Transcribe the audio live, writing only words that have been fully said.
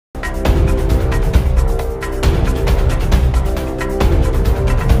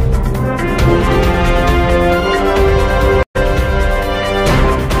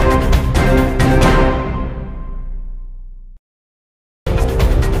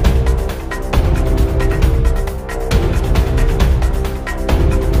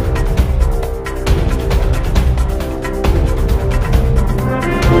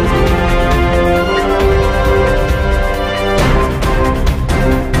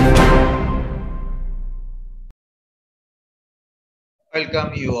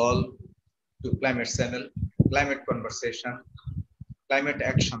Welcome you all to Climate Channel, Climate Conversation, Climate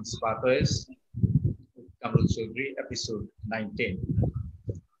Actions Pathways, Quamrul Chowdhury, episode 19.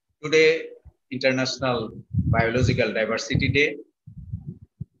 Today, International Biological Diversity Day,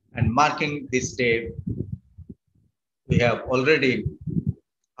 and marking this day, we have already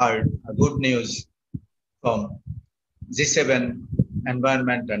heard a good news from G7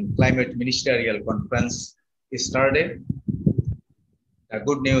 Environment and Climate Ministerial Conference yesterday. The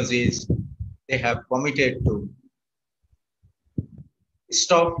good news is they have committed to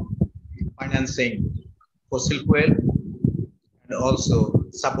stop financing fossil fuel and also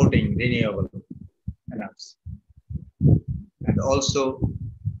supporting renewable energy. And also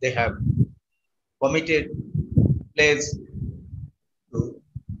they have committed pledge to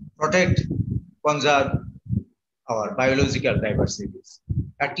protect, conserve our biological diversities.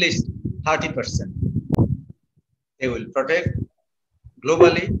 At least 30%. They will protect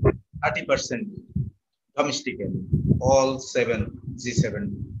globally, 30% domestically, all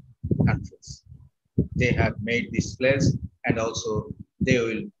G7 countries. They have made this pledge, and also they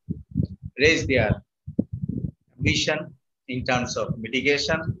will raise their ambition in terms of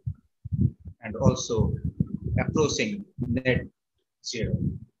mitigation and also approaching net zero.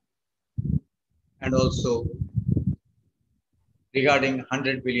 And also regarding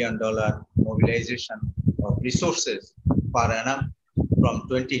 $100 billion mobilization of resources per annum from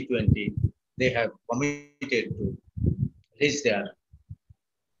 2020, they have committed to raise their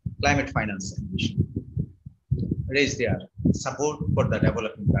climate finance ambition, raise their support for the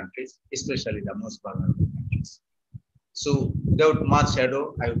developing countries, especially the most vulnerable countries. So without much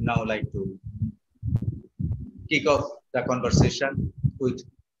ado, I would now like to kick off the conversation with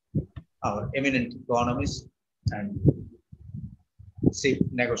our eminent economist and chief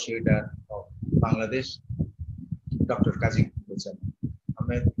negotiator of Bangladesh, Dr. K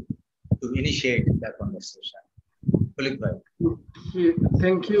Ahmad, to initiate the conversation.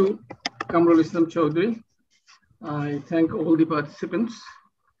 Thank you, Quamrul Chowdhury. I thank all the participants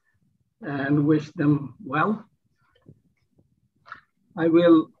and wish them well.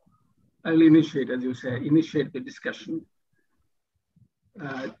 I'll initiate, as you say, initiate the discussion.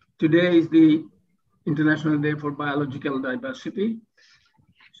 Today is the International Day for Biological Diversity.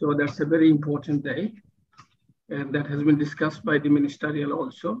 So that's a very important day. And that has been discussed by the ministerial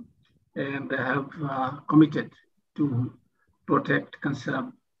also. And they have committed to protect,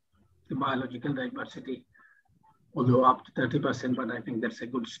 conserve the biological diversity, although up to 30%, but I think that's a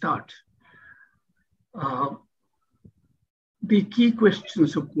good start. The key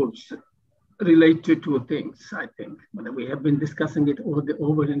questions, of course, relate to two things, I think. We have been discussing it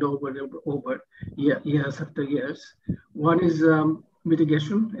over and over, years after years. One is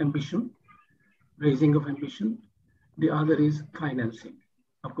mitigation, ambition, raising of ambition. The other is financing.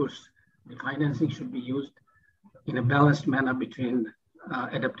 Of course, the financing should be used in a balanced manner between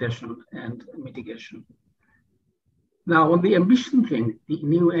adaptation and mitigation. Now, on the ambition thing, the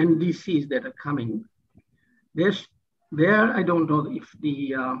new LDCs that are coming, there I don't know if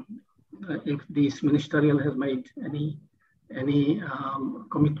this ministerial has made any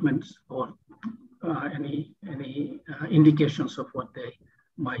commitments or any indications of what they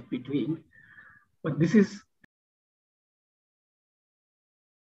might be doing. But this is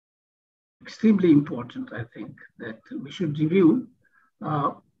extremely important, I think, that we should review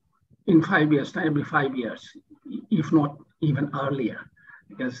in 5 years, every 5 years, if not even earlier,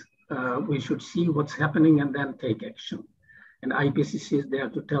 because we should see what's happening and then take action. And IPCC is there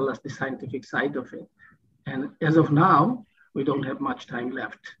to tell us the scientific side of it. And as of now, we don't have much time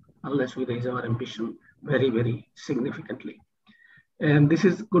left unless we raise our ambition very, very significantly. And this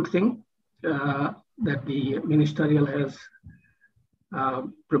is a good thing that the ministerial has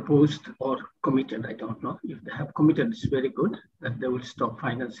proposed or committed. I don't know if they have committed. It's very good that they will stop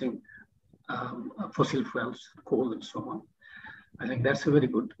financing fossil fuels, coal, and so on. I think that's a very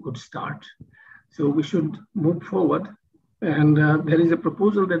good start. So we should move forward. And there is a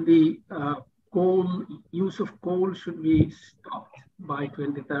proposal that the use of coal should be stopped by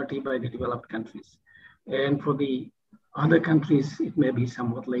 2030 by the developed countries. And for the other countries, it may be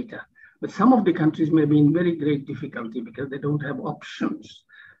somewhat later. But some of the countries may be in very great difficulty because they don't have options.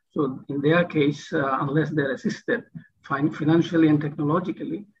 So in their case, unless they're assisted financially and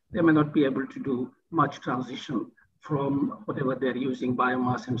technologically, they may not be able to do much transition from whatever they're using,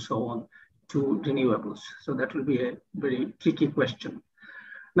 biomass and so on, to renewables. So that will be a very tricky question.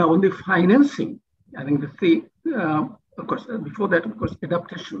 Now on the financing, I think of course, before that, of course,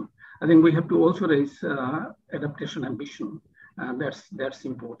 adaptation. I think we have to also raise adaptation ambition. That's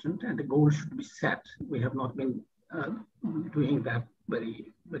important, and the goal should be set. We have not been doing that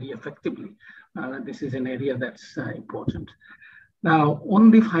very, very effectively. This is an area that's important. Now,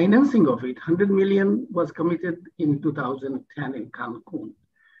 on the financing of it, 100 million was committed in 2010 in Cancun.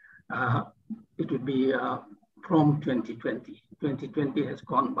 It would be from 2020. 2020 has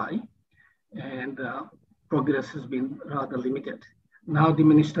gone by, and progress has been rather limited. Now the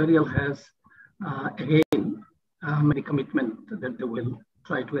ministerial has again made a commitment that they will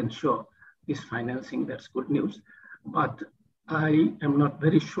try to ensure this financing. That's good news, but I am not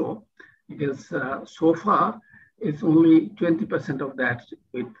very sure because so far it's only 20% of that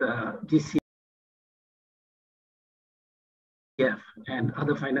with GCF and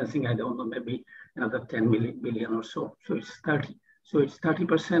other financing. I don't know, maybe another 10 billion or so. So it's 30. So it's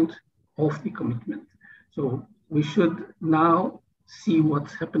 30% of the commitment. So we should now see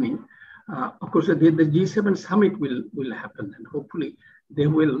what's happening. Of course, the G7 summit will happen, and hopefully they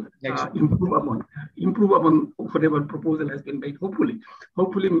will improve upon whatever proposal has been made. Hopefully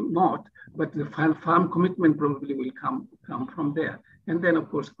not, but the farm commitment probably will come from there. And then, of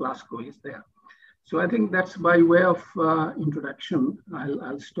course, Glasgow is there. So I think that's by way of introduction.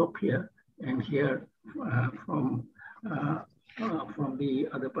 I'll stop here and hear from the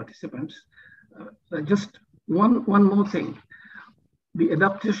other participants. Just one more thing. The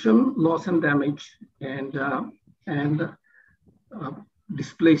adaptation, loss and damage, and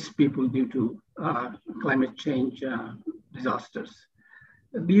displaced people due to climate change disasters.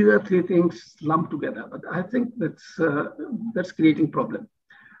 These are three things lumped together, but I think that's creating problem.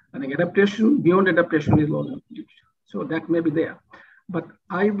 I think adaptation, beyond adaptation is loss and damage. So that may be there. But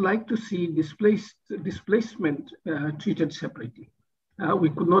I'd like to see displacement treated separately. We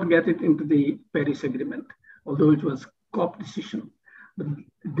could not get it into the Paris Agreement, although it was COP decision. But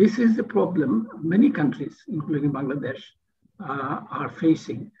this is a problem many countries, including Bangladesh, are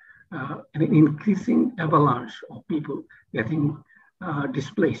facing, an increasing avalanche of people getting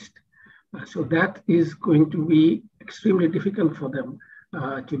displaced. So that is going to be extremely difficult for them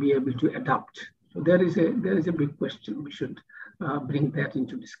to be able to adapt. So there is a big question. We should bring that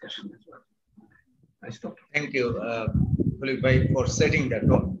into discussion as well. I stop. Thank you, Bhai, for setting the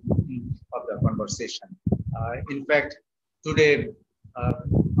tone of the conversation. In fact, today,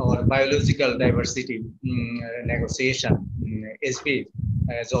 our biological diversity negotiation, SB,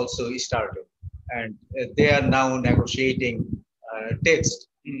 has also started. And they are now negotiating text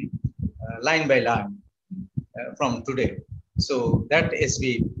line by line from today. So that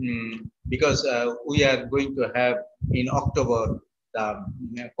SB, because we are going to have in October the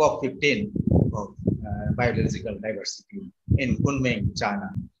COP15 of biological diversity in Kunming, China.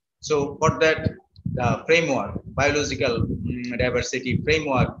 So for that, the framework, biological diversity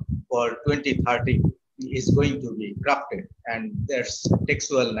framework for 2030 is going to be crafted, and there's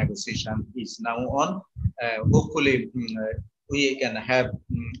textual negotiation is now on. Hopefully, we can have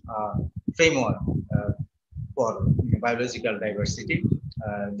a framework for biological diversity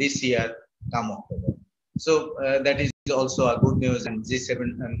this year, come October. So that is also a good news, and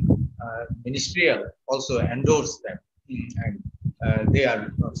G7 ministerial also endorsed that, and they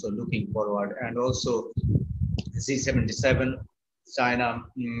are also looking forward, and also G77, China,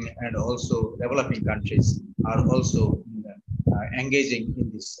 and also developing countries are also engaging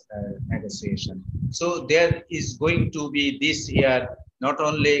in this negotiation. So there is going to be this year not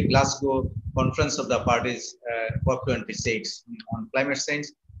only Glasgow Conference of the Parties COP26 on climate change,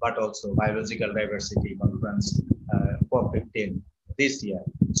 but also biological diversity conference COP15 this year.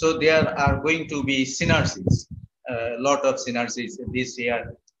 So there are going to be synergies, a lot of synergies this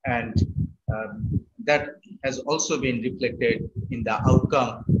year, and that has also been reflected in the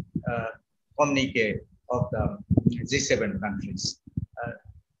outcome communique of the G7 countries.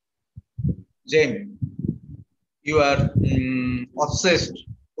 Jaime, you are obsessed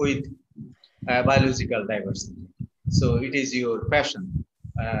with biological diversity. So it is your passion.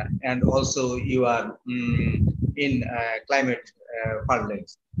 And also you are in climate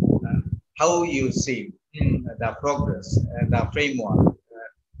parlance. How you see the progress, the framework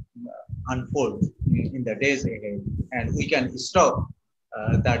unfold in the days ahead, and we can stop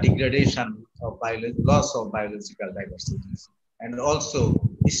the degradation of loss of biological diversities, and also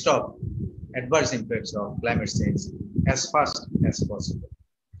stop adverse impacts of climate change as fast as possible,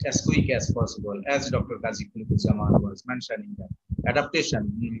 as quick as possible. As Dr. Qazi Kulikuzaman was mentioning, that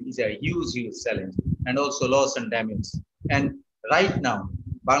adaptation is a huge challenge, and also loss and damage. And right now,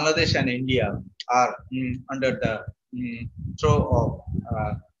 Bangladesh and India are under the throw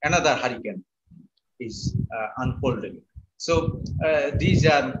of another hurricane is unfolding. So these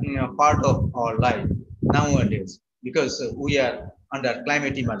are part of our life nowadays, because we are under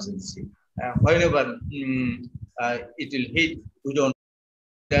climate emergency. Whenever it will hit. We don't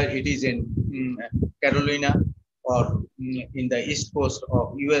know that it is in Carolina or in the east coast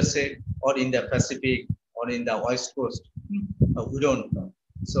of USA or in the Pacific or in the west coast. We don't know.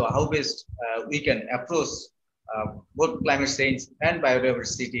 So how best we can approach both climate change and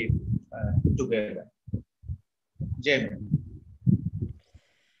biodiversity together. Jaime.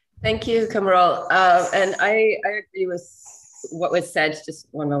 Thank you, Quamrul. And I agree with what was said. Just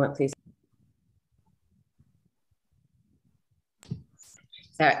one moment, please.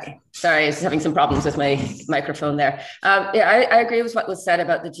 Sorry, I was having some problems with my microphone there. Yeah, I agree with what was said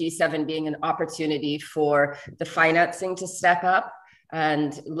about the G7 being an opportunity for the financing to step up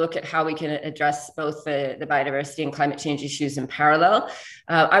and look at how we can address both the biodiversity and climate change issues in parallel.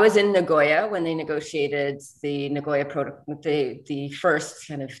 I was in Nagoya when they negotiated the Nagoya Protocol, the first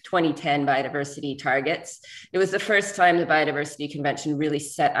kind of 2010 biodiversity targets. It was the first time the Biodiversity Convention really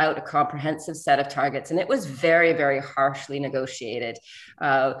set out a comprehensive set of targets, and it was very, very harshly negotiated.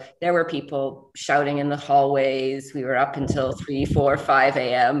 There were people shouting in the hallways. We were up until 3, 4, 5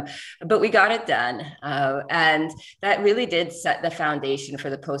 a.m., but we got it done. And that really did set the foundation for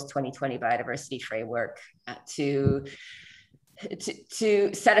the post-2020 biodiversity framework to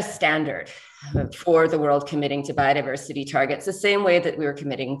set a standard for the world committing to biodiversity targets, the same way that we were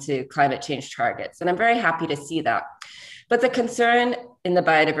committing to climate change targets. And I'm very happy to see that. But the concern in the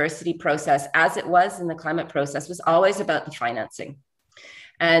biodiversity process, as it was in the climate process, was always about the financing.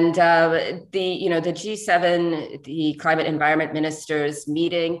 And the G7, the climate environment ministers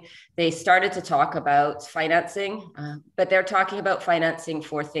meeting, they started to talk about financing, but they're talking about financing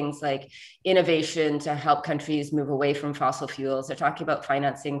for things like innovation to help countries move away from fossil fuels. They're talking about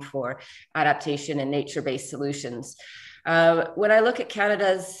financing for adaptation and nature-based solutions. When I look at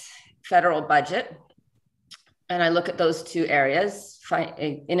Canada's federal budget, and I look at those two areas,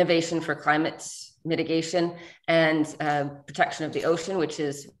 innovation for climate mitigation and protection of the ocean, which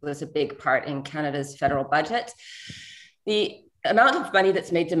was a big part in Canada's federal budget. The amount of money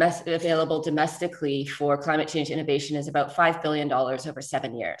that's made available domestically for climate change innovation is about $5 billion over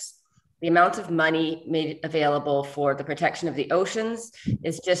 7 years. The amount of money made available for the protection of the oceans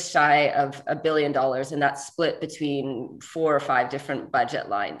is just shy of $1 billion, and that's split between 4 or 5 different budget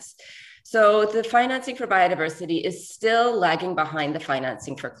lines. So the financing for biodiversity is still lagging behind the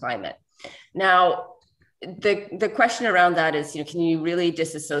financing for climate. Now, the question around that is, can you really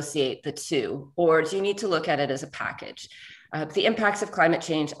disassociate the two, or do you need to look at it as a package? The impacts of climate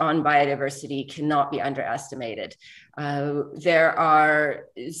change on biodiversity cannot be underestimated. There are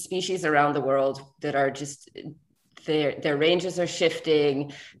species around the world that are just, their ranges are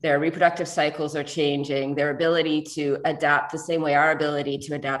shifting, their reproductive cycles are changing, their ability to adapt the same way our ability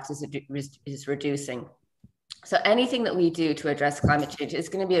to adapt is reducing. So anything that we do to address climate change is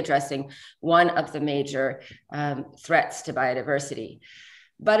going to be addressing one of the major threats to biodiversity.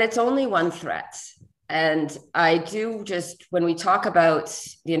 But it's only one threat. And when we talk about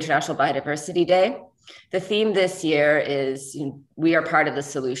the International Biodiversity Day, the theme this year is we are part of the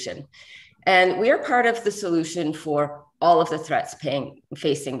solution. And we are part of the solution for all of the threats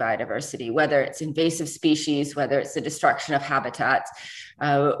facing biodiversity, whether it's invasive species, whether it's the destruction of habitats,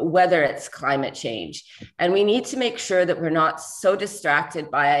 whether it's climate change. And we need to make sure that we're not so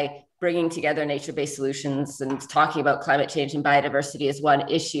distracted by bringing together nature-based solutions and talking about climate change and biodiversity as one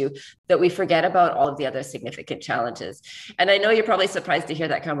issue that we forget about all of the other significant challenges. And I know you're probably surprised to hear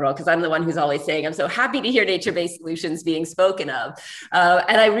that, Quamrul, because I'm the one who's always saying, I'm so happy to hear nature-based solutions being spoken of.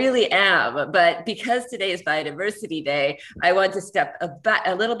 And I really am. But because today is Biodiversity Day, I want to step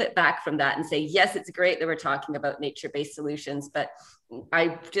a little bit back from that and say, yes, it's great that we're talking about nature-based solutions, but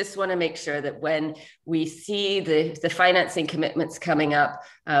I just want to make sure that when we see the financing commitments coming up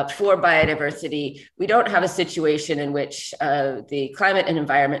for biodiversity, we don't have a situation in which the climate and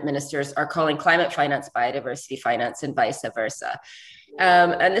environment ministers are calling climate finance biodiversity finance and vice versa.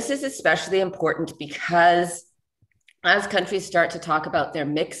 And this is especially important because as countries start to talk about their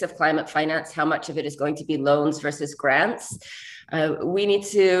mix of climate finance, how much of it is going to be loans versus grants, we need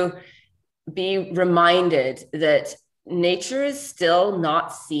to be reminded that nature is still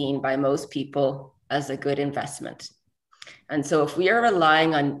not seen by most people as a good investment. And so if we are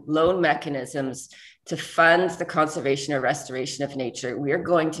relying on loan mechanisms to fund the conservation or restoration of nature, we are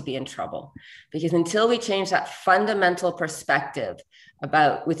going to be in trouble. Because until we change that fundamental perspective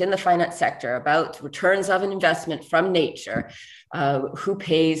about within the finance sector, about returns of an investment from nature, who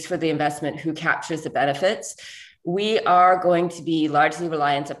pays for the investment, who captures the benefits, we are going to be largely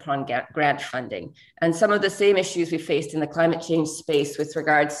reliant upon grant funding. And some of the same issues we faced in the climate change space with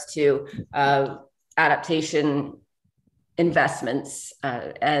regards to adaptation investments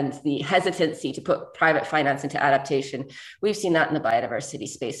and the hesitancy to put private finance into adaptation. We've seen that in the biodiversity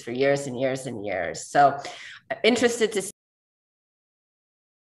space for years and years and years. So I'm interested to see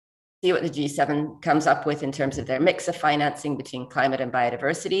what the G7 comes up with in terms of their mix of financing between climate and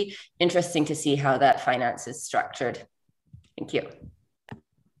biodiversity. Interesting to see how that finance is structured. Thank you.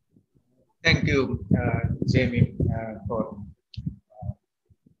 Thank you, Jaime, for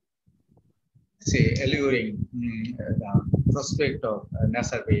alluring the prospect of a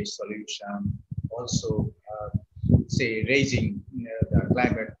NASA-based solution, also raising the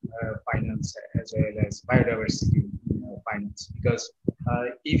climate finance as well as biodiversity finance, because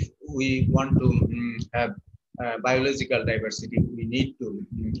if we want to have biological diversity, we need to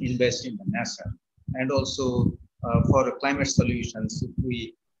invest in the NASA. And also for climate solutions,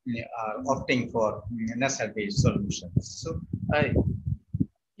 we are opting for NASA-based solutions. So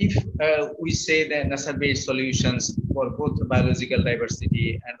if we say that NASA-based solutions for both biological diversity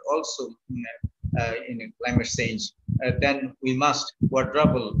and also in climate change, then we must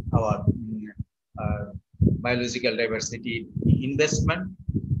quadruple our biological diversity investment,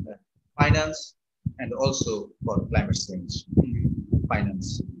 finance, and also for climate change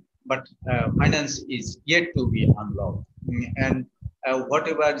finance. But finance is yet to be unlocked. And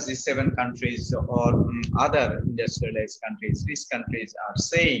whatever the 7 countries or other industrialized countries, these countries are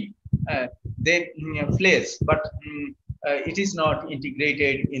saying, they pledge, but it is not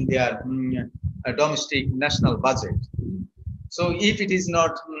integrated in their domestic national budget. So if it is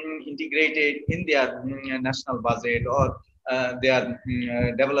not integrated in their national budget or their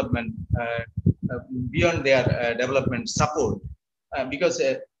development, beyond their development support, because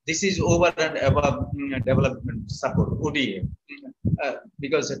this is over and above development support, ODA,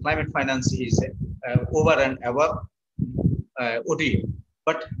 because climate finance is over and above ODA,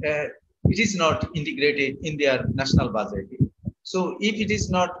 but it is not integrated in their national budget. So if it is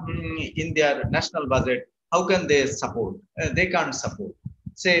not in their national budget, how can they support? They can't support.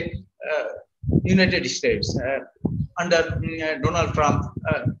 Say, United States, under Donald Trump,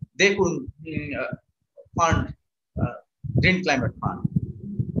 they could fund Green Climate Fund.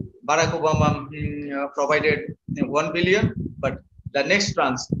 Barack Obama provided 1 billion, but the next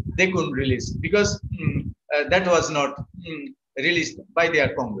tranche they couldn't release because that was not released by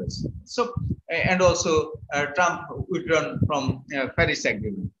their Congress. So, and also Trump withdrawn from Paris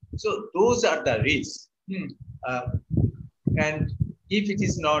Agreement. So those are the risks. And if it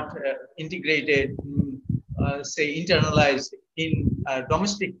is not integrated, say internalized in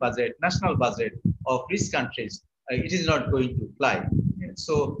domestic budget, national budget of these countries, it is not going to fly.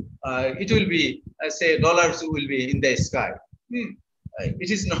 So it will be, say, dollars will be in the sky. It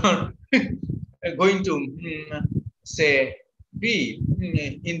is not going to, say, be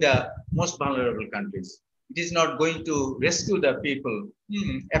in the most vulnerable countries. It is not going to rescue the people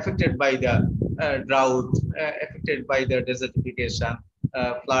affected by the drought, affected by the desertification,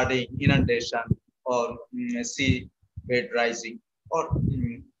 flooding, inundation, or sea bed rising, or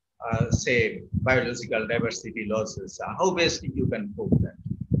say biological diversity losses. How best you can cope that?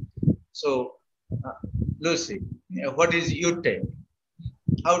 So, Lucy, what is your take?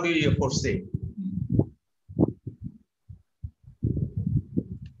 How do you foresee?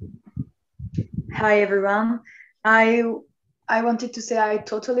 Hi everyone. I wanted to say I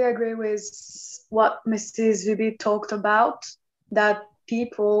totally agree with what Mrs. Webbe talked about, that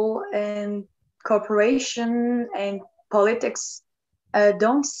people and corporation and politics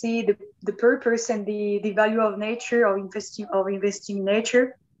don't see the purpose and the value of nature or investing in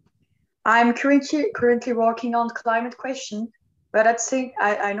nature. I'm currently working on climate question, but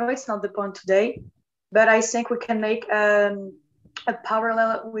I know it's not the point today, but I think we can make a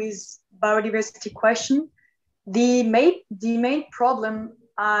parallel with biodiversity question. The main problem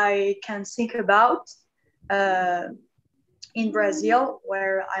I can think about in Brazil,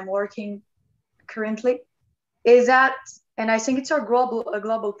 where I'm working currently, is that, and I think it's a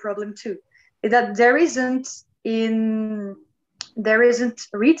global problem too, is that there isn't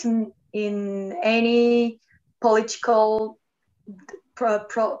written in any political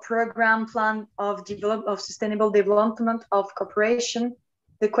program plan of sustainable development of corporation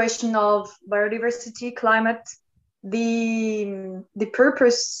the question of biodiversity, climate, the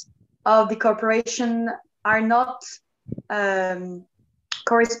purpose of the corporation are not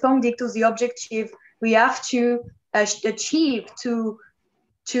corresponding to the objective we have to achieve to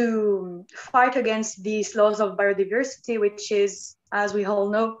fight against these laws of biodiversity, which is, as we all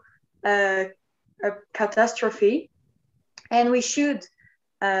know, a catastrophe. And we should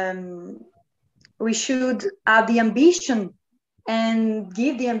have the ambition and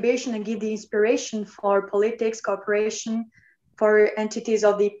give the ambition and give the inspiration for politics, cooperation, for entities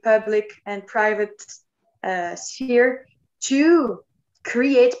of the public and private sphere to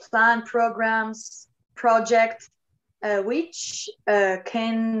create plan programs, projects, which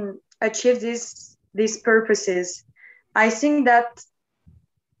can achieve these purposes. I think that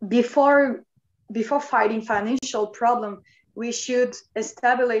before fighting financial problem, we should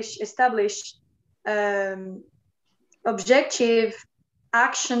establish objective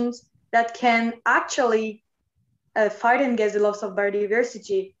actions that can actually fight against the loss of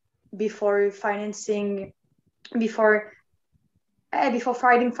biodiversity before finding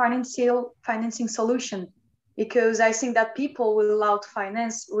financing solution, because I think that people will allow to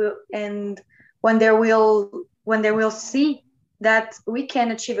finance and when they will see that we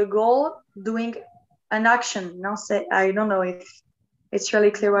can achieve a goal doing an action. Now, I don't know if it's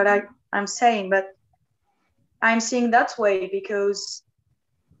really clear what I'm saying, but I'm seeing that way, because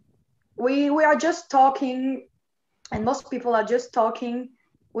we are just talking, and most people are just talking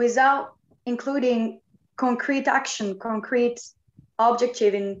without including concrete action, concrete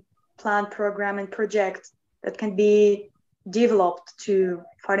objective in plan, program, and project that can be developed to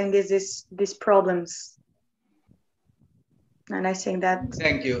fight against these problems. And I think that.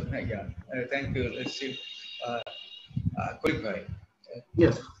 Thank you. Thank you. Let's see. Quick.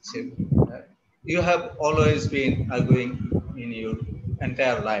 Yes. You have always been arguing in your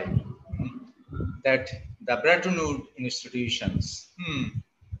entire life that the Bretton Woods institutions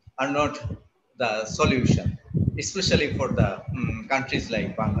are not the solution, especially for the countries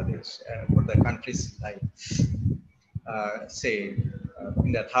like Bangladesh, for the countries like,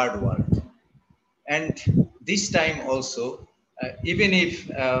 in the third world. And this time also, even if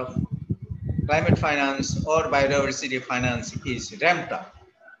climate finance or biodiversity finance is ramped up,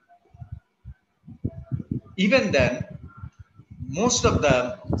 even then, most of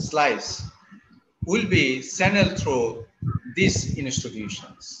the slice will be channeled through these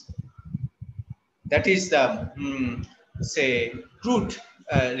institutions. That is the, crude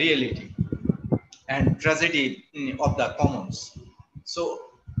reality and tragedy of the commons. So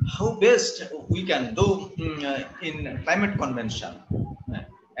how best we can do in climate convention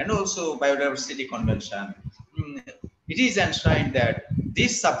and also biodiversity convention, it is enshrined that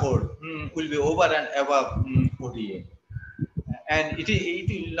this support will be over and above ODA. And it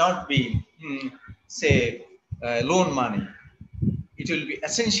will not be, loan money. It will be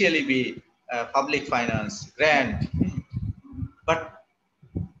essentially be public finance, grant. But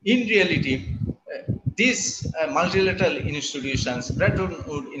in reality, these multilateral institutions, Bretton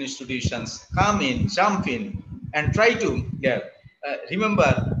Woods institutions, come in, jump in, and try to get.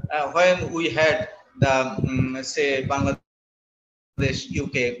 Remember when we had the, Bangladesh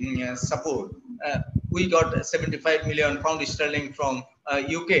UK support, we got 75 million pound sterling from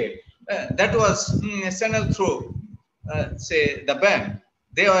UK. That was channeled through, the bank.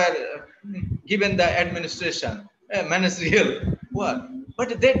 They were given the administration, ministerial work,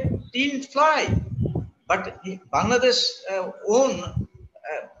 but they didn't fly. But Bangladesh own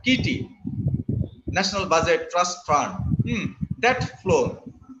KT, National Budget Trust Fund, that flow,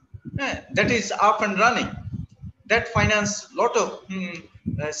 that is up and running. That finance lot of,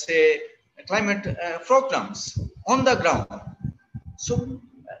 climate programs on the ground. So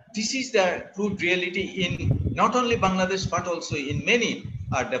this is the crude reality in not only Bangladesh, but also in many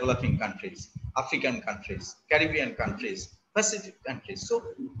developing countries, African countries, Caribbean countries, Pacific countries. So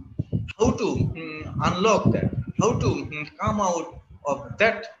how to unlock that, how to come out of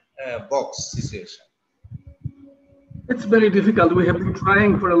that box situation? It's very difficult. We have been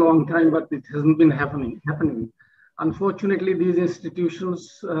trying for a long time, but it hasn't been happening. Unfortunately, these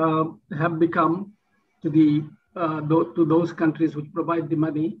institutions have become to those countries which provide the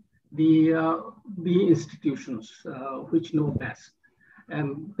money, the institutions which know best,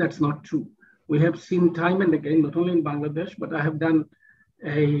 and that's not true. We have seen time and again, not only in Bangladesh, but I have done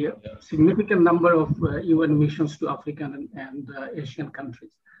a significant number of UN missions to African and Asian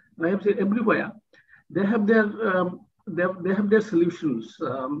countries. And I have seen everywhere they have their solutions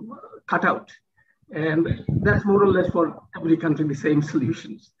cut out. And that's more or less for every country, the same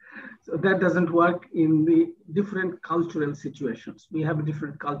solutions. So that doesn't work in the different cultural situations. We have a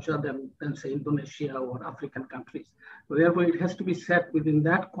different culture than say Indonesia or African countries. So therefore it has to be set within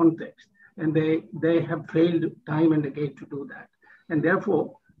that context. And they have failed time and again to do that. And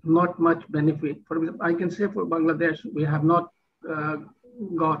therefore not much benefit. For example, I can say for Bangladesh, we have not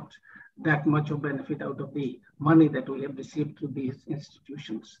got that much of benefit out of the money that we have received through these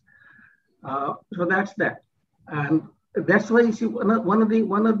institutions. So that's that, and that's why you see one of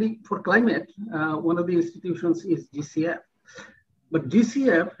the for climate, one of the institutions is GCF. But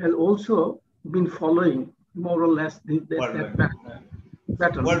GCF has also been following more or less that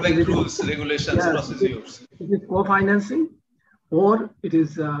pattern. World Bank rules, regulations, procedures. It is co-financing, or it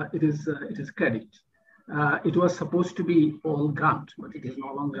is credit. It was supposed to be all grant, but it is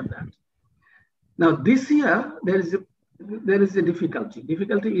no longer that. Now this year there is a difficulty.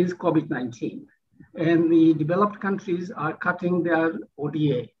 Difficulty is COVID-19, and the developed countries are cutting their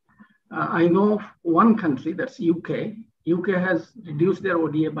ODA. I know of one country, that's UK. UK has reduced their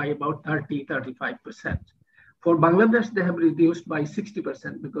ODA by about 30-35%. For Bangladesh, they have reduced by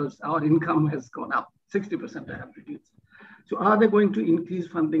 60% because our income has gone up. 60% they have reduced. So are they going to increase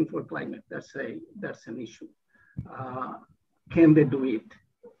funding for climate? That's an issue. Can they do it?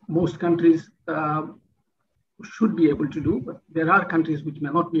 Most countries should be able to do, but there are countries which may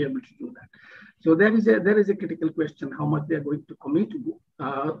not be able to do that. So there is a critical question how much they are going to commit to.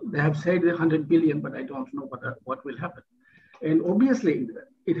 They have said 100 billion, but I don't know what will happen. And obviously,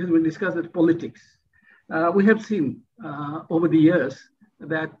 it has been discussed that politics. We have seen over the years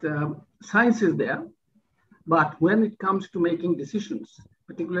that science is there, but when it comes to making decisions,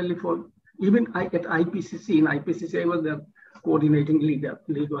 particularly for even at IPCC, in IPCC I was the coordinating lead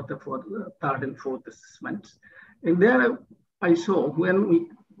author for the third and fourth assessments. And there I saw when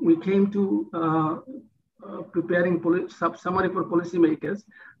we came to preparing summary for policymakers,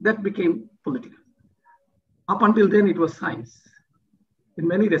 that became political. Up until then, it was science. In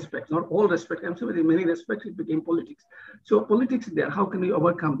many respects, not all respects, I'm sorry, in many respects, it became politics. So politics there, how can we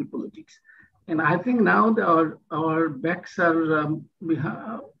overcome the politics? And I think now our backs are,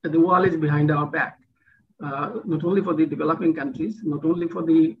 the wall is behind our back. Not only for the developing countries, not only for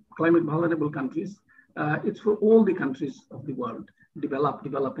the climate vulnerable countries, it's for all the countries of the world,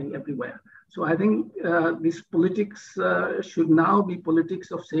 developing everywhere. So I think this politics should now be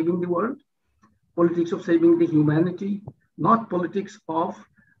politics of saving the world, politics of saving the humanity, not politics of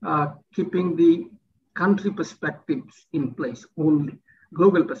keeping the country perspectives in place only,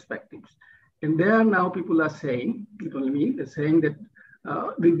 global perspectives. And there now people are saying, not only me, they're saying that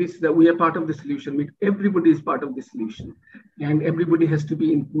with this, that we are part of the solution. Everybody is part of the solution, and everybody has to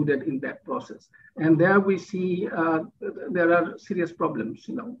be included in that process. And there we see there are serious problems.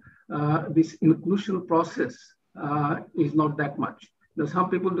 This inclusion process is not that much. Now, some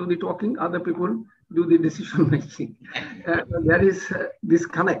people do the talking, other people do the decision making. There is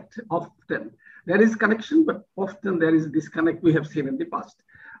disconnect often. There is connection, but often there is disconnect. We have seen in the past.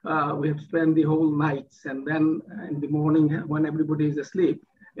 We have spent the whole nights, and then in the morning when everybody is asleep,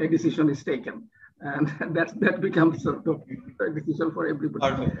 a decision is taken, and that becomes sort of a decision for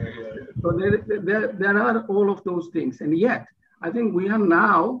everybody. So there are all of those things, and yet I think we are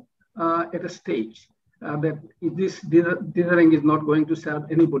now at a stage that this dithering is not going to serve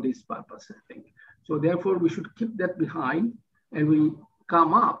anybody's purpose, I think. So therefore, we should keep that behind, and we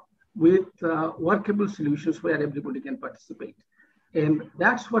come up with workable solutions where everybody can participate. And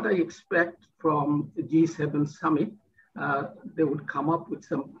that's what I expect from the G7 summit. They would come up with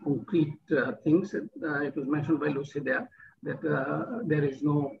some concrete things. It was mentioned by Lucy there that there is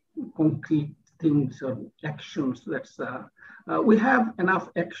no concrete things or actions. We have enough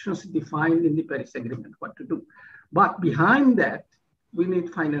actions defined in the Paris Agreement, what to do. But behind that, we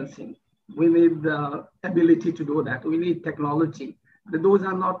need financing. We need the ability to do that. We need technology. Those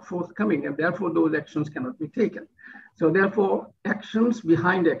are not forthcoming, and therefore those actions cannot be taken. So therefore, actions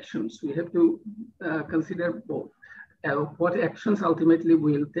behind actions, we have to consider both. What actions ultimately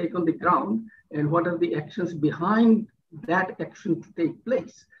we'll take on the ground, and what are the actions behind that action to take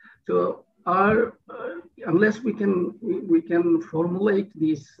place. So unless we can formulate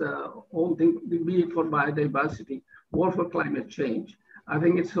these whole thing, be it for biodiversity or for climate change, I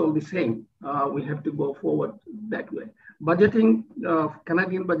think it's all the same. We have to go forward that way. Budgeting,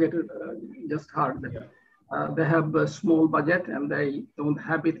 Canadian budget just hard. They have a small budget and they don't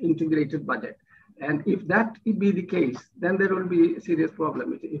have it integrated budget. And if that be the case, then there will be a serious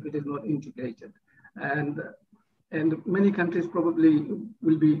problem if it is not integrated. And many countries probably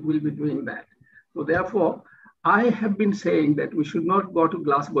will be doing that. So therefore, I have been saying that we should not go to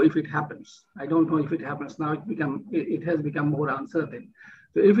Glasgow if it happens. I don't know if it happens now. It has become more uncertain.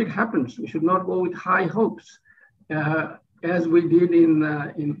 So if it happens, we should not go with high hopes, as we did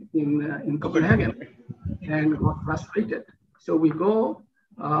in Copenhagen, and got frustrated. So we go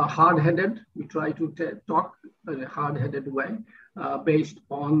hard-headed. We try to talk in a hard-headed way, based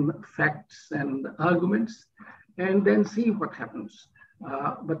on facts and arguments, and then see what happens.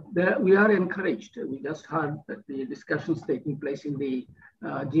 But we are encouraged. We just heard that the discussions taking place in the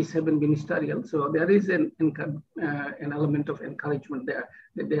G7 ministerial. So there is an element of encouragement there,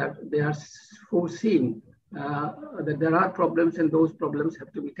 that they are foreseeing that there are problems and those problems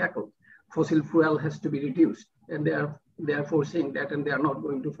have to be tackled. Fossil fuel has to be reduced, and they are foreseeing that, and they are not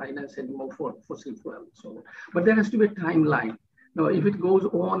going to finance anymore for fossil fuel. So, but there has to be a timeline. Now, if it goes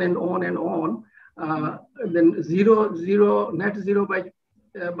on and on and on, then net zero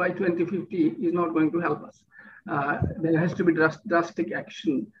by 2050 is not going to help us. There has to be drastic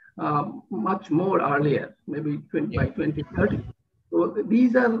action much more earlier, maybe by 2030. So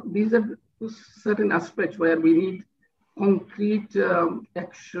these are certain aspects where we need concrete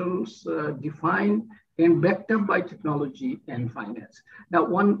actions defined and backed up by technology and finance. Now,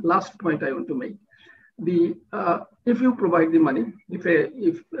 one last point I want to make. If you provide the money, if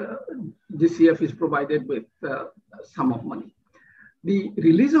GCF is provided with a sum of money, the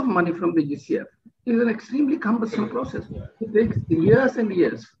release of money from the GCF is an extremely cumbersome process. It takes years and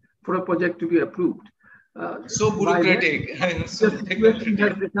years for a project to be approved. So bureaucratic.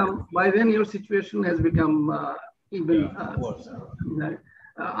 By then, your situation has become even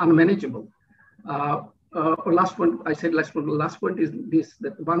unmanageable. Last point, I said last point. The last point is this: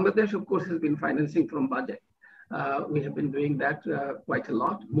 that Bangladesh, of course, has been financing from budget. We have been doing that quite a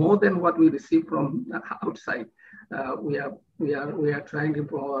lot, more than what we receive from outside. We are trying to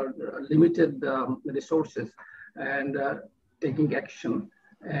provide limited resources and taking action.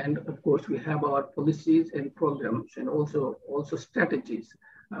 And of course, we have our policies and programs and also strategies.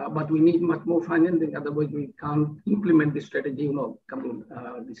 But we need much more financing, otherwise we can't implement the strategy.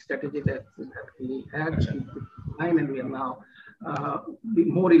 The strategy that we had and we are now, the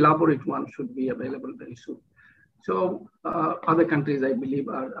more elaborate one should be available very soon. So other countries, I believe,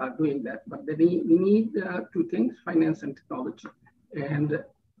 are doing that. But we need two things: finance and technology, and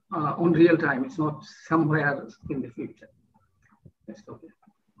on real time. It's not somewhere in the future. Let's stop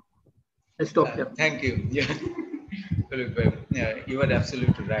here. Thank you. Yeah. You are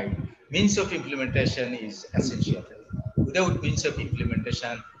absolutely right. Means of implementation is essential. Without means of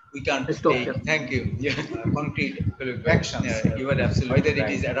implementation, we can't take. Thank you. Yeah. Concrete actions. You are absolutely right. Whether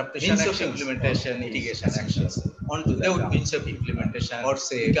it is adaptation means of implementation, mitigation actions. Without means of implementation, or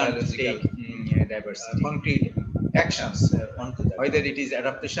say we can't take diversity. Concrete actions onto that. Whether it is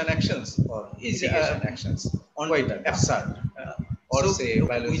adaptation actions or mitigation actions. On quite absurd. Or say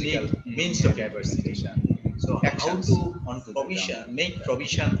biological means of diversity. So actions how to make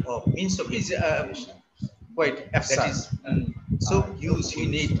provision of means of implementation. Quite absurd. That is, so we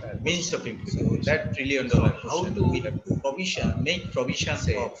need means of implementation. That $1 trillion. How do we have to make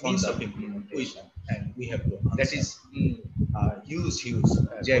provision of means of implementation? And we have to. That is huge,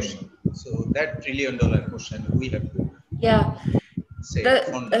 Jaime. So that $1 trillion question we have to. Yeah.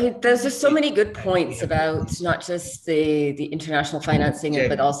 There's just so many good points about not just the international financing,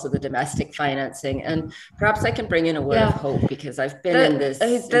 but also the domestic financing. And perhaps I can bring in a word of hope, because I've been in this.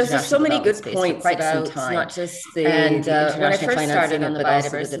 There's just so many good points about not just the international financing, on the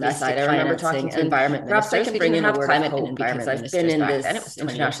biodiversity side. I remember talking to environment ministers. Perhaps I can bring in a climate and environment, because I've been in this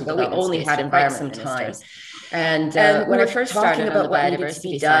international, but we only had environment time. And when I first started about what needed to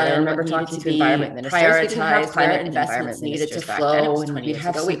be done, I remember talking to environment ministers. Prioritize climate investments needed to flow, and we'd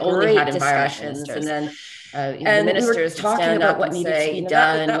have some great discussions. And then the ministers we were talking about what needed to be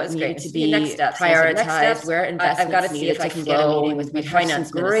done, what needed to be prioritized, where investments needed to flow, and we'd have some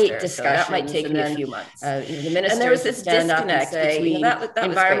great discussions. That might take me a few months. The ministers, and there was this disconnect between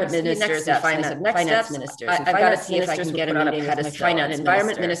environment ministers and finance ministers. I've got to see if I can get a meeting with my finance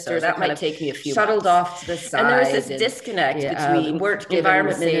environment minister. That might take me a few months. Shuttled off to the side. And there was this disconnect between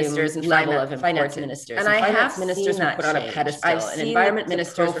environment ministers and level of finance ministers. And finance ministers were put on a pedestal, and environment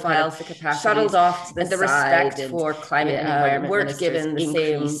ministers profiles the capacity shuttled off to the side. Respect for climate and environment weren't given the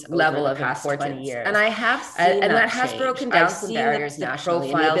same level of importance. And I have seen and that has broken down some barriers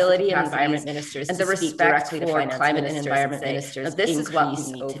nationally. And the ability of environment ministers and the respect for climate and environment ministers. This is what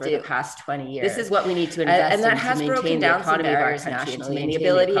we need to do. The past 20 years. This is what we need to invest in, and that has broken down some barriers nationally. And the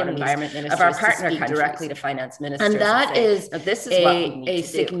ability of environment ministers of our partner to speak directly to finance ministers. And that is this is a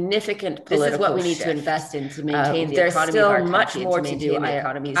significant political. This is what we need to invest in to maintain the economy of our country. There's still much more to do. I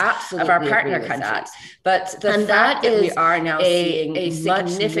absolutely of our partner countries. But the fact that we are now seeing a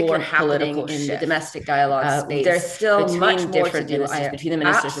significant happening in the domestic dialogue space, there's still much more to do between the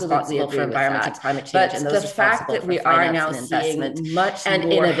ministers responsible for environment and climate change, and those responsible for finance and investment, much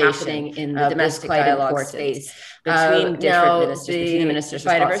and innovation in the domestic dialogue space. between different now ministers, between the ministers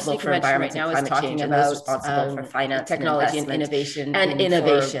responsible for environment and climate change and those responsible for finance, technology, and innovation,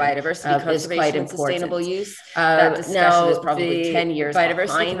 biodiversity, is quite important. Sustainable use. That discussion is probably 10 years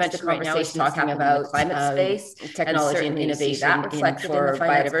behind the conversation talking about climate space, technology, and innovation. That reflected in the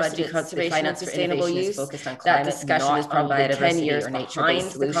biodiversity conservation and sustainable use. Focused on climate, that discussion is probably 10 years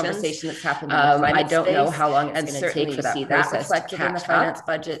behind the conversation that's happened in the climate space. I don't know how long it's going to take for that process to catch in the finance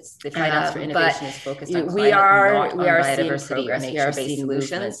budgets. The finance for innovation is focused on climate, we are seeing progress. We are seeing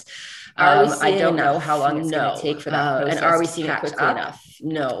solutions. I don't know how long it's going to take for that process. And are we seeing it quickly enough?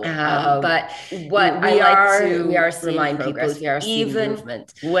 No. But what we are seeing remind progress. People, we are seeing even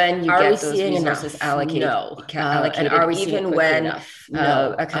movement. When you get those resources allocated, and are we seeing it quickly enough?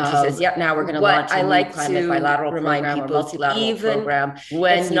 No. A country says, "Yep, now we're going to launch a new climate bilateral program or multilateral program."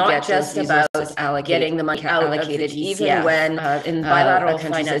 When it's not just about getting the money allocated, even when in bilateral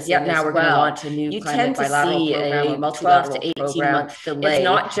country says, "Yep, now we're going to launch a new climate bilateral program or multilateral 12 to 18 month delay." It's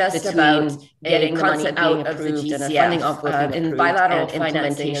not just about getting the money out of the GCF, and funding envelope in bilateral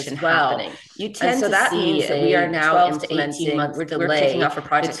implementation happening. You tend to see that we are now 12 to 18 months we're kicking off a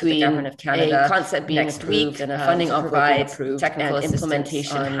project between the Government of Canada, a concept being approved and a funding envelope approved, technical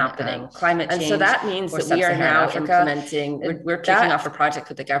implementation happening. Climate change, and so that means that we are now implementing. We're kicking off a project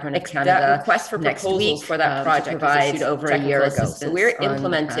with the Government of Canada. That request for proposals for that project was issued over a year ago. So we're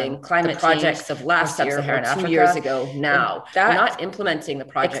implementing climate projects of last year or 2 years ago. Now we're not implementing the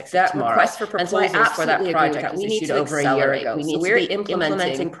projects of tomorrow. Request for proposals for that project was issued over a year ago. So we're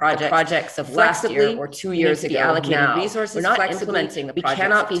implementing projects of last year or 2 years ago. Allocating resources. We're not implementing the project. We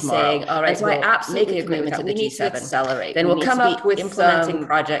cannot be saying, all right, so I absolutely make a commitment to the G7. Accelerate. Then we'll come up with implementing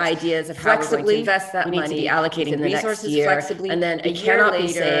project ideas of how we're going to invest that money. We need to be allocating the resources flexibly, and then a year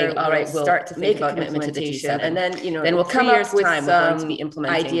later, all right, we'll start to make a commitment to the G7, and then then we'll come up with some we're going to be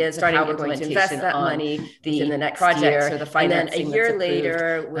implementing ideas of how we're going to invest that money in the next projects or the financing. And then a year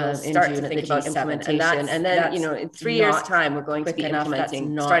later, we'll start to think about implementation, and then in 3 years' time, we're going to be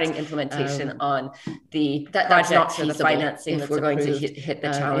starting implementation on the projects or the financing if we're going to hit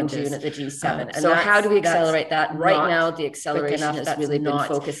the challenge in June at the G7. So how do we accelerate that? Right now, the acceleration has really been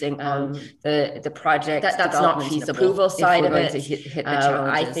focusing on the project that's not feasible. Approval side of it. Hit the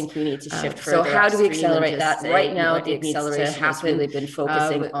challenges. I think we need to shift further. So how do we accelerate that? Right now, the acceleration has really been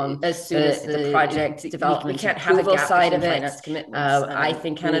focusing on as soon as the project development. We can't have a gap side of it. I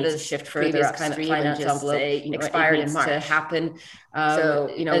think Canada's shift further upstream and just say expired in March to happen. So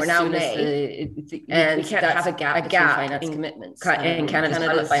we're now May, and we can't have a gap between finance commitments and Canada's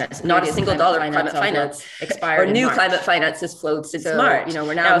climate finance. Not a single dollar of climate finance expired. Or new climate finance has flowed since March.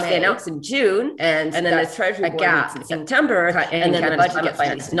 We're now if they announce in June, and then the Treasury Board meets in September, and then the budget gets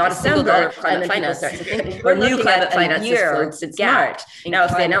released. Not a single dollar of climate finance. Or new climate finance has flowed since March. Now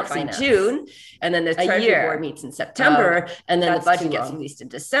if they announce in June, and then the Treasury Board meets in September, and then the budget gets released in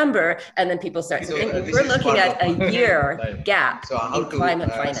December, and then people start to think we're looking at a year gap in climate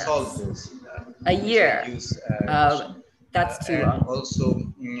finance. A year. That's too long.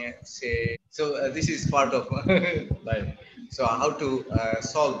 Also, this is part of life. So how to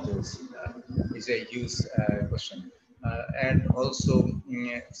solve this is a huge question. And also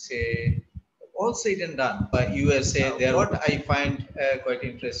all said and done by USA, there what I find quite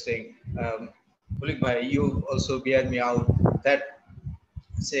interesting. You also bear me out that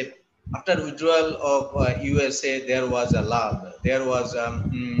after withdrawal of USA, there was a lull. There was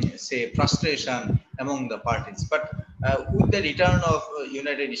frustration among the parties. But with the return of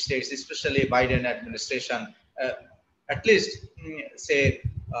United States, especially Biden administration, at least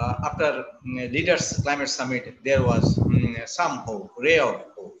after Leaders Climate Summit, there was some hope, ray of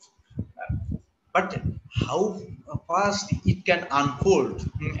hope. But how fast it can unfold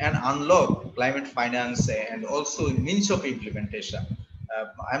and unlock climate finance and also means of implementation.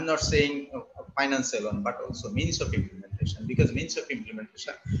 I'm not saying finance alone, but also means of implementation, because means of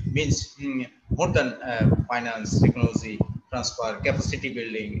implementation means more than finance, technology transfer, capacity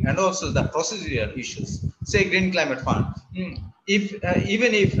building, and also the procedural issues. Say Green Climate Fund.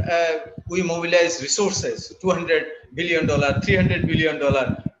 Even if we mobilize resources, $200 billion, $300 billion,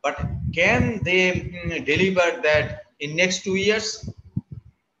 but can they deliver that in next 2 years?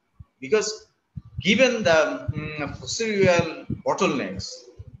 Because given the procedural bottlenecks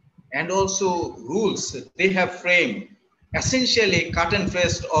and also rules they have framed, essentially cut and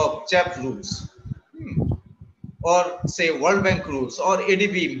paste of CHAP rules, or say World Bank rules, or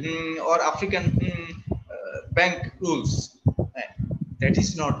ADB, or African Bank rules, that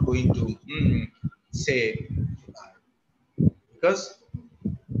is not going to because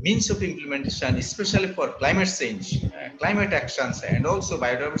means of implementation, especially for climate change, climate actions, and also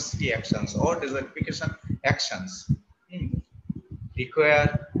biodiversity actions or desertification actions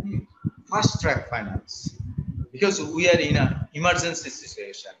require fast-track finance, because we are in an emergency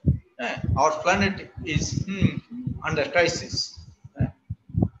situation. Our planet is under crisis,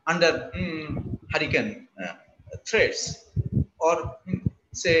 under hurricane threats, or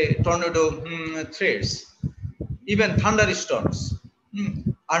say tornado threats. Even thunderstorms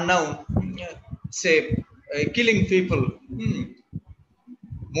are now say killing people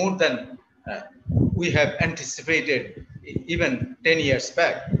more than we have anticipated even 10 years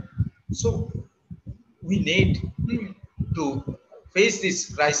back. So we need to face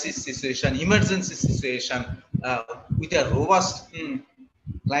this crisis situation, emergency situation, with a robust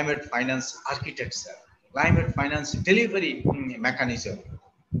climate finance architecture, climate finance delivery mechanism.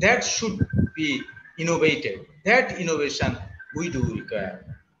 That should be innovated. That innovation we do require.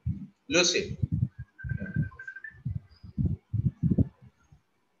 Lucy.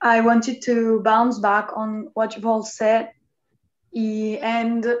 I wanted to bounce back on what you've all said.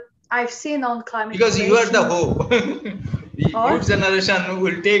 And I've seen on climate because you are the hope. The youth generation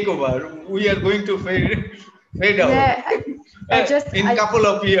will take over. We are going to fade out. Yeah, in a couple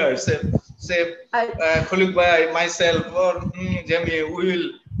of years. Say, Khuluk Bhai, myself, or Jaime, we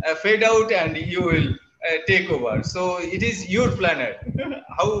will fade out and you will take over. So it is your planet.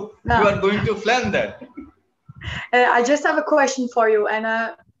 How you are going to plan that? I just have a question for you, and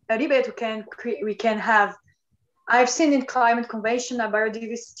a debate we can have. I've seen in climate convention, a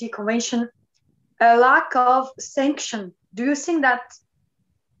biodiversity convention, a lack of sanction. Do you think that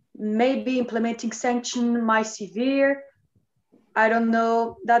maybe implementing sanction might severe? I don't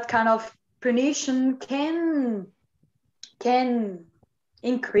know, that kind of punition can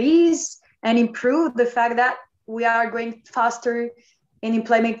increase and improve the fact that we are going faster in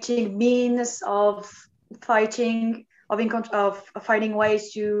implementing means of finding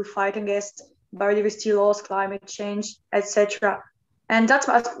ways to fight against biodiversity loss, climate change, etc. And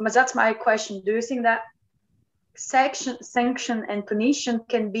that's my question. Do you think that sanction and punition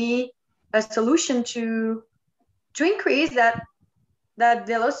can be a solution to increase that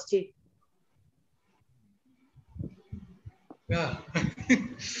velocity? Yeah.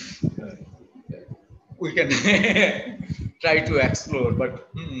 We can try to explore, but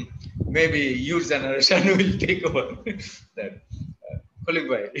maybe your generation will take over that. Khuluk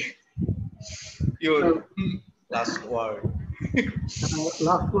Bhai, your last word.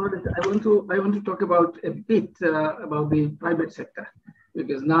 Last word is I want to talk about a bit about the private sector,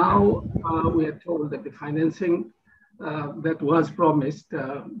 because now we are told that the financing that was promised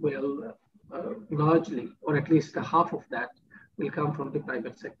will largely, or at least half of that, will come from the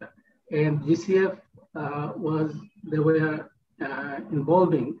private sector. And GCF they were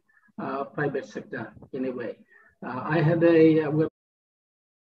involving private sector in a way. I had the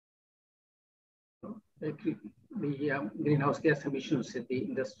greenhouse gas emissions in the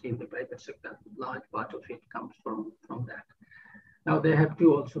industry in the private sector, large part of it comes from that. Now they have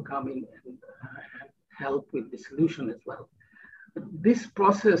to also come in and help with the solution as well. But this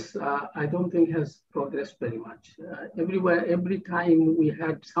process, I don't think has progressed very much. Every time we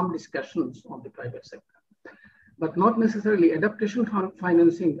had some discussions on the private sector, but not necessarily adaptation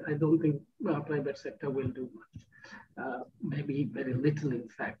financing. I don't think private sector will do much, maybe very little in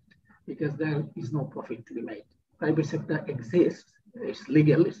fact, because there is no profit to be made. Private sector exists, it's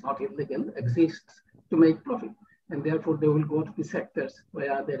legal, it's not illegal, exists to make profit. And therefore they will go to the sectors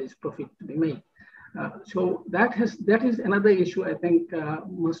where there is profit to be made. So that is another issue I think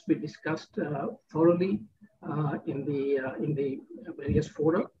must be discussed thoroughly in the various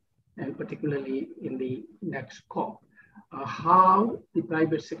fora, and particularly in the next COP, how the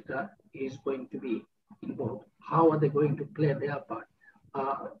private sector is going to be involved. How are they going to play their part?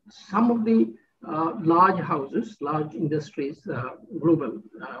 Some of the large houses, large industries, global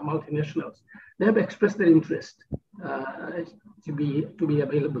multinationals, they have expressed their interest to be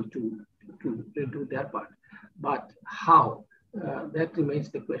available to do their part. But how? That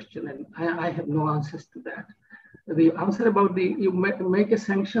remains the question, and I have no answers to that. The answer about you make a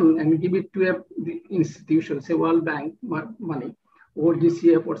sanction and give it to the institution, say World Bank money or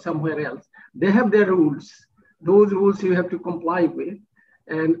GCF or somewhere else. They have their rules. Those rules you have to comply with.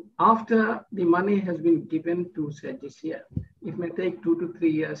 And after the money has been given to say GCF, it may take 2 to 3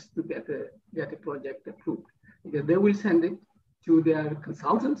 years to get a project approved, because they will send it to their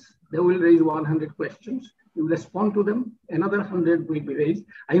consultants. They will raise 100 questions. You respond to them. Another 100 will be raised.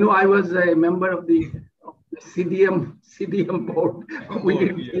 I know I was a member of the CDM board.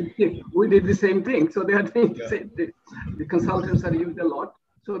 We did the same thing. So they are doing the same thing. The consultants are used a lot.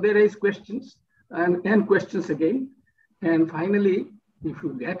 So they raise questions and questions again. And finally, If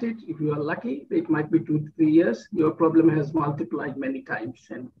you get it, if you are lucky, it might be 2 to 3 years. Your problem has multiplied many times,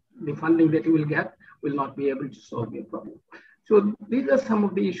 and the funding that you will get will not be able to solve your problem. So these are some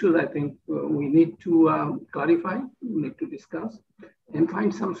of the issues I think we need to clarify, we need to discuss, and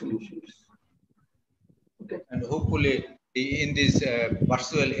find some solutions. Okay. And hopefully, in these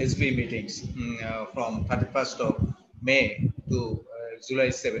virtual SB meetings from 31st of May to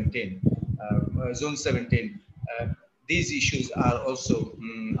June 17, these issues are also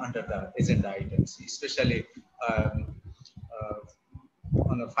under the agenda items, especially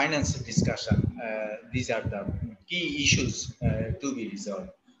on a finance discussion. These are the key issues to be resolved,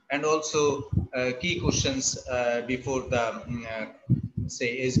 and also key questions before the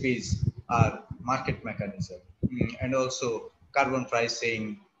say SBs are market mechanism, and also carbon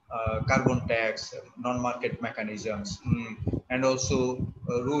pricing, carbon tax, non-market mechanisms, and also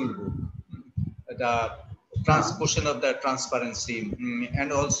rule book, the portion of the transparency,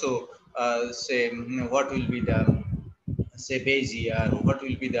 and also say what will be the say base year, what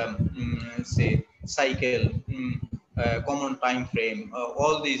will be the say cycle, common time frame,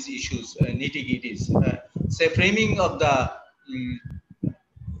 all these issues, nitty-gritties, say framing of the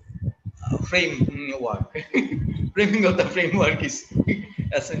framework. Framing of the framework is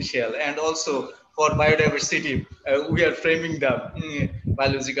essential, and also for biodiversity, we are framing the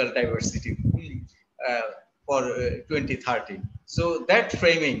biological diversity for 2030. So that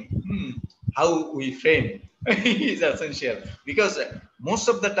framing, how we frame is essential, because most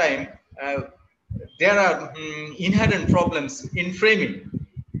of the time there are inherent problems in framing.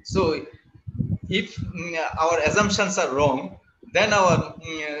 So if our assumptions are wrong, then our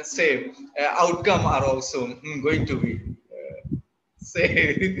say outcome are also going to be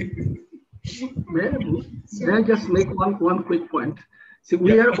say. May I just make one quick point? See,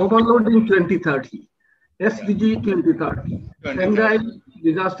 we are overloading 2030, SDG 2030, Sendai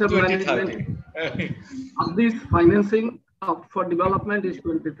disaster 2030. management. Of this financing for development is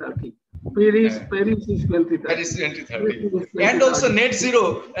 2030. Paris is 2030. Paris 2030. And also net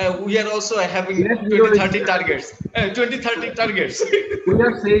zero, we are also having 2030 targets. 2030 targets. We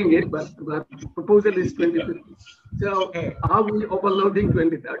are saying it, but the proposal is 2050. So are we overloading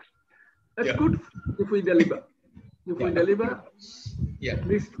 2030? That's good if we deliver. If we deliver, at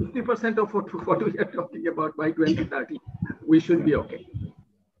least 50% of what we are talking about by 2030, we should be okay.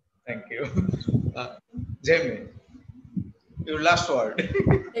 Thank you. Jaime, your last word.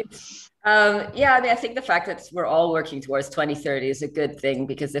 Yeah, I mean, I think the fact that we're all working towards 2030 is a good thing,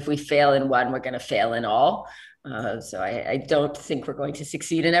 because if we fail in one, we're going to fail in all. So I don't think we're going to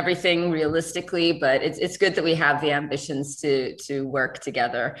succeed in everything realistically, but it's good that we have the ambitions to work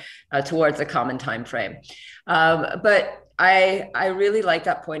together towards a common time frame. But I really like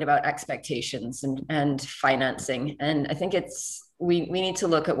that point about expectations and financing. And I think we need to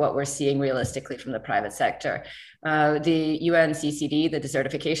look at what we're seeing realistically from the private sector. The UNCCD, the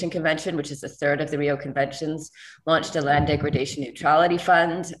Desertification Convention, which is the third of the Rio Conventions, launched a land degradation neutrality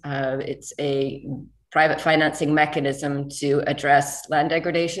fund. It's a private financing mechanism to address land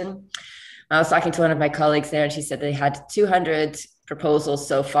degradation. I was talking to one of my colleagues there, and she said they had 200 proposals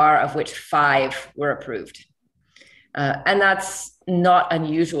so far, of which 5 were approved. And that's not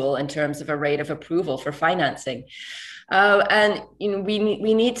unusual in terms of a rate of approval for financing. And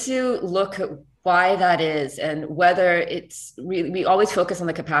we need to look at why that is, and whether it's really, we always focus on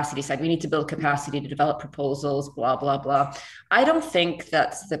the capacity side. We need to build capacity to develop proposals, blah, blah, blah. I don't think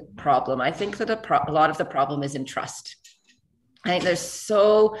that's the problem. I think that a lot of the problem is in trust. I think there's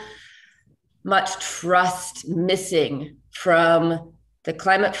so much trust missing from the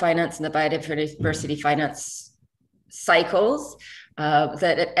climate finance and the biodiversity finance cycles,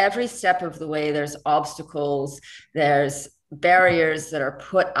 that at every step of the way, there's obstacles, there's barriers that are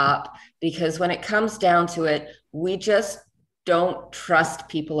put up, because when it comes down to it, we just don't trust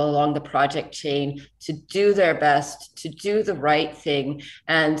people along the project chain to do their best, to do the right thing,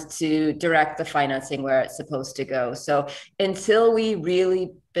 and to direct the financing where it's supposed to go. So until we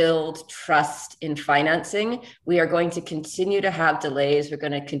really build trust in financing, we are going to continue to have delays. We're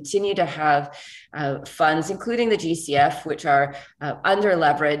going to continue to have funds, including the GCF, which are under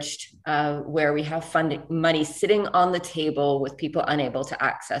leveraged, where we have funding money sitting on the table with people unable to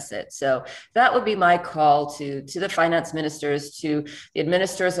access it. So that would be my call to the finance ministers, to the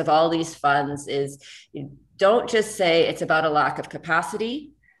administrators of all these funds, is don't just say it's about a lack of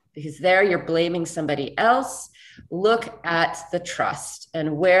capacity, because there you're blaming somebody else. Look at the trust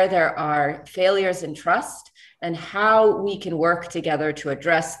and where there are failures in trust, and how we can work together to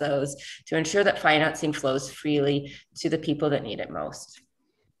address those, to ensure that financing flows freely to the people that need it most.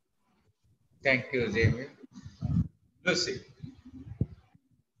 Thank you, Jaime. Lucy.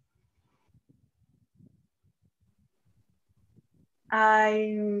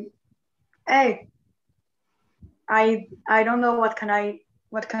 I hey, I don't know what can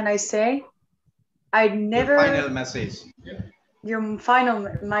I say. I never. Your final message.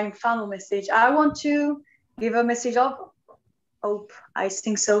 My final message. I want to give a message of hope. I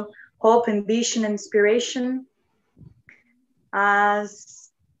think so. Hope, ambition, inspiration.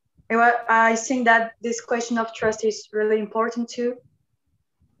 As I think that this question of trust is really important too.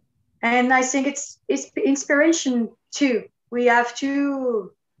 And I think it's inspiration too. You have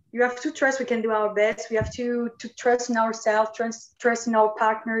to trust we can do our best. We have to trust in ourselves, trust in our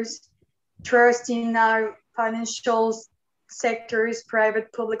partners, trust in our financial sectors,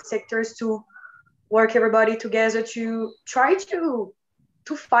 private, public sectors, to work everybody together to try to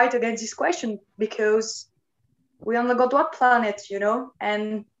fight against this question, because we only got one planet,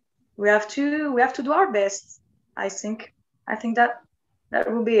 and we have to do our best. I think that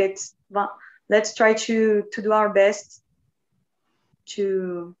will be it. But let's try to do our best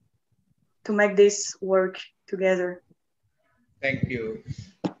to make this work together. Thank you,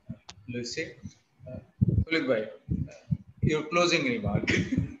 Lucy. Bhai, your closing remark.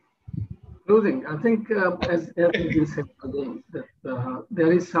 Closing, I think, as has been said again, that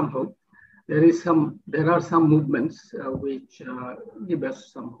there is some hope. There are some movements which give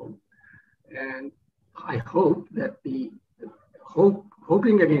us some hope, and I hope that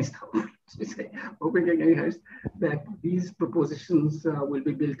hoping against that these propositions will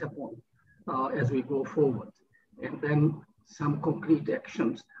be built upon as we go forward, and then some concrete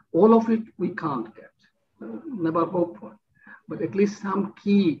actions. All of it we can't get, never hope for, but at least some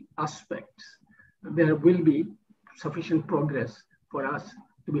key aspects. There will be sufficient progress for us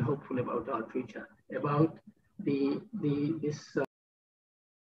to be hopeful about our future, about this.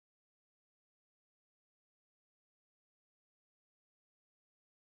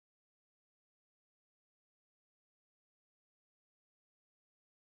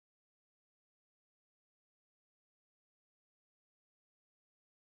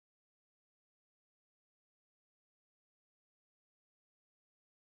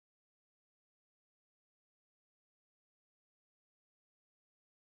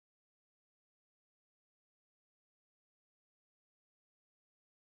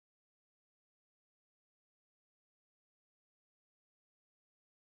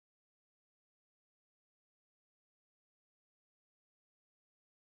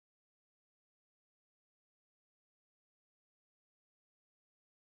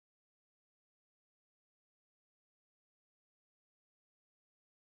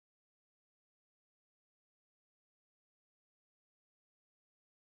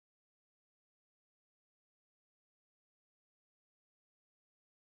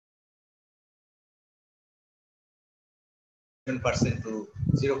 percent to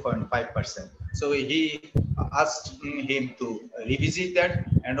 0.5%. So he asked him to revisit that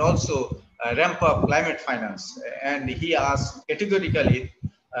and also ramp up climate finance. And he asked categorically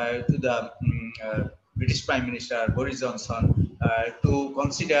to the British Prime Minister Boris Johnson to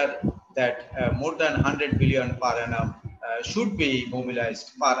consider that more than 100 billion per annum should be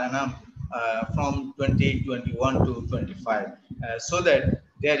mobilized per annum from 2021 to 25, so that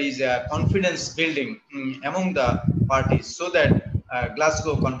there is a confidence building among the parties, so that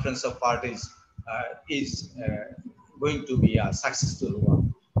Glasgow Conference of Parties is going to be a successful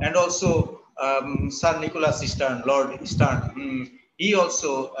one. And also Sir Nicholas Stern, Lord Stern, he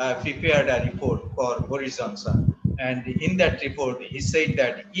also prepared a report for Boris Johnson. And in that report, he said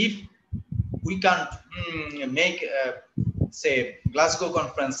that if we can't make, say, Glasgow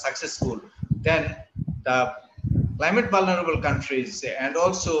Conference successful, then the climate vulnerable countries and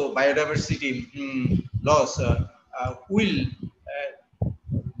also biodiversity loss will,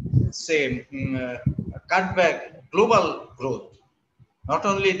 say, cut back global growth. Not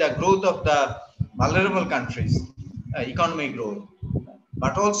only the growth of the vulnerable countries, economic growth,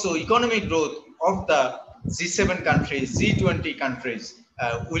 but also economic growth of the G7 countries, G20 countries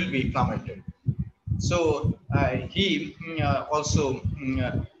will be plummeted. So he also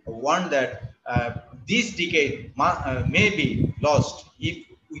warned that this decade may be lost if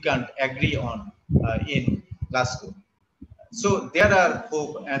we can't agree on in Glasgow. So there are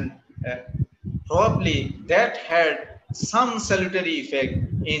hope, and probably that had some salutary effect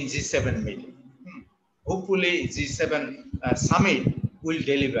in G7 meeting. Hopefully G7 summit will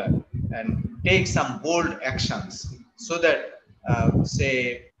deliver and take some bold actions so that,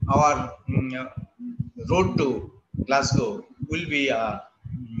 say, our road to Glasgow will be a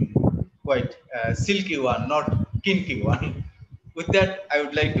quite silky one, not kinky one. With that, I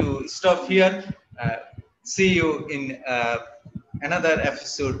would like to stop here. See you in another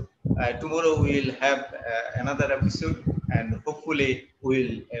episode. Tomorrow we will have another episode. and hopefully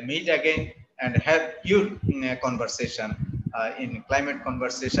we'll meet again and have your conversation in climate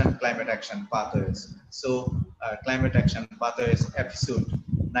conversation, climate action pathways. So climate action pathways episode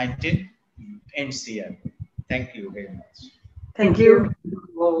 19 ends here. Thank you very much. Thank you.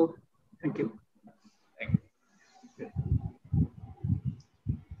 Well, thank you. Thank you.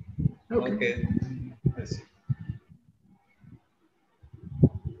 Okay.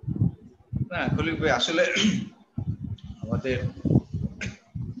 না খলিল ভাই আসলে আমাদের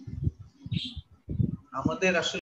আসলে